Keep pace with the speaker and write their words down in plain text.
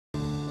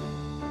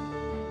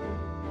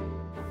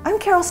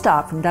Carol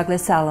Stott from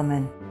Douglas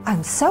Elliman.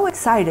 I'm so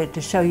excited to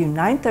show you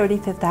 930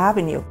 Fifth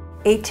Avenue,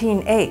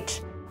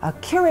 18H, a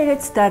curated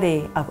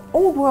study of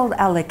old world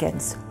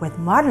elegance with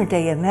modern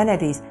day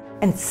amenities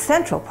and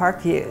Central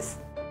Park views.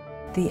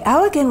 The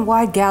elegant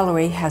wide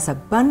gallery has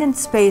abundant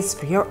space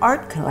for your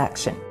art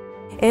collection.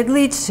 It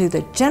leads to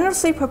the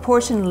generously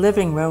proportioned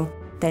living room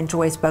that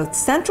enjoys both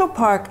Central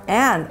Park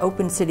and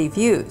open city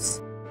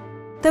views.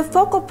 The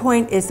focal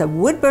point is a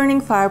wood-burning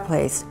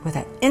fireplace with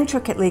an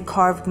intricately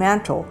carved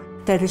mantel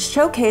that is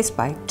showcased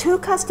by 2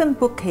 custom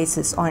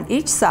bookcases on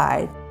each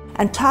side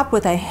and topped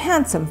with a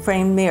handsome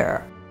framed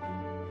mirror.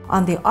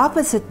 On the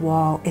opposite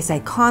wall is a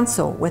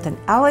console with an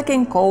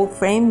elegant gold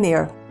framed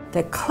mirror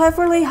that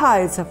cleverly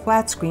hides a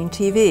flat-screen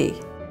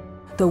TV.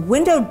 The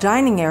windowed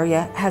dining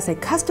area has a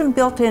custom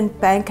built-in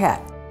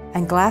banquette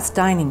and glass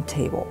dining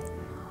table.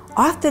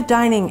 Off the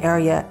dining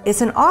area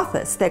is an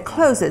office that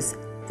closes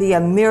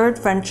via mirrored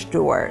French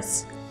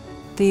doors.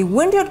 The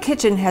windowed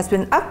kitchen has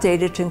been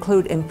updated to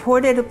include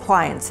imported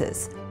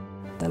appliances.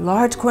 The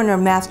large corner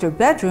master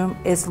bedroom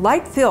is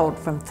light-filled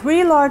from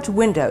 3 large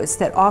windows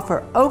that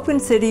offer open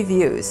city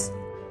views.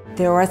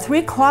 There are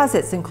 3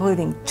 closets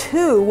including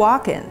 2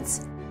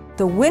 walk-ins.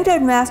 The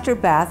windowed master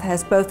bath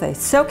has both a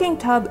soaking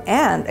tub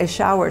and a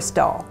shower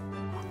stall.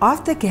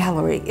 Off the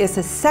gallery is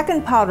a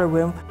second powder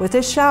room with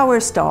a shower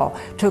stall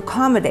to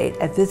accommodate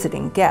a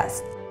visiting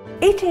guest.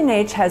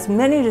 18H has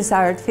many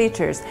desired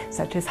features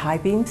such as high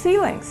beam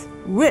ceilings,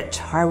 rich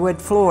hardwood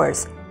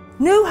floors,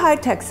 new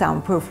high-tech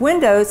soundproof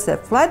windows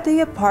that flood the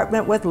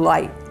apartment with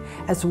light,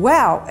 as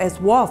well as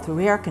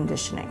wall-through air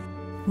conditioning.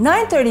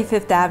 930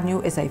 Fifth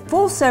Avenue is a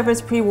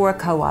full-service pre-war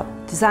co-op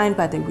designed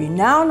by the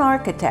renowned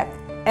architect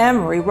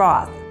Emery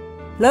Roth,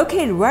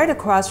 located right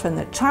across from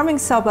the charming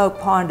sailboat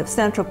pond of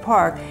Central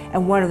Park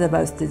and one of the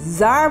most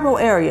desirable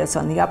areas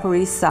on the Upper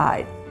East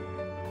Side.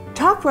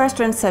 Top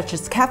restaurants such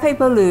as Café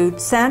Boulud,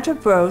 Santa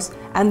Bros,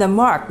 and The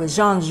Mark with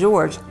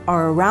Jean-Georges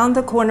are around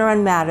the corner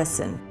on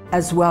Madison,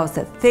 as well as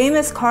the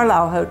famous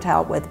Carlisle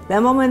Hotel with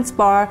Bemelman's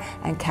Bar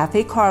and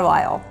Café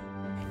Carlisle.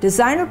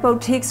 Designer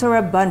boutiques are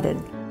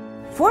abundant.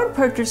 Foreign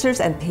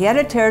purchasers and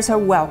pied-à-terres are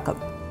welcome.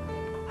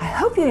 I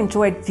hope you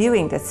enjoyed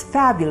viewing this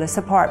fabulous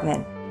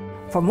apartment.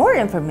 For more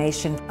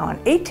information on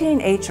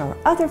 18H or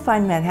other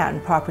fine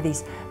Manhattan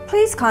properties,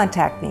 please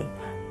contact me.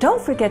 Don't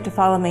forget to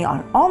follow me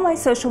on all my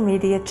social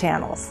media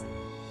channels.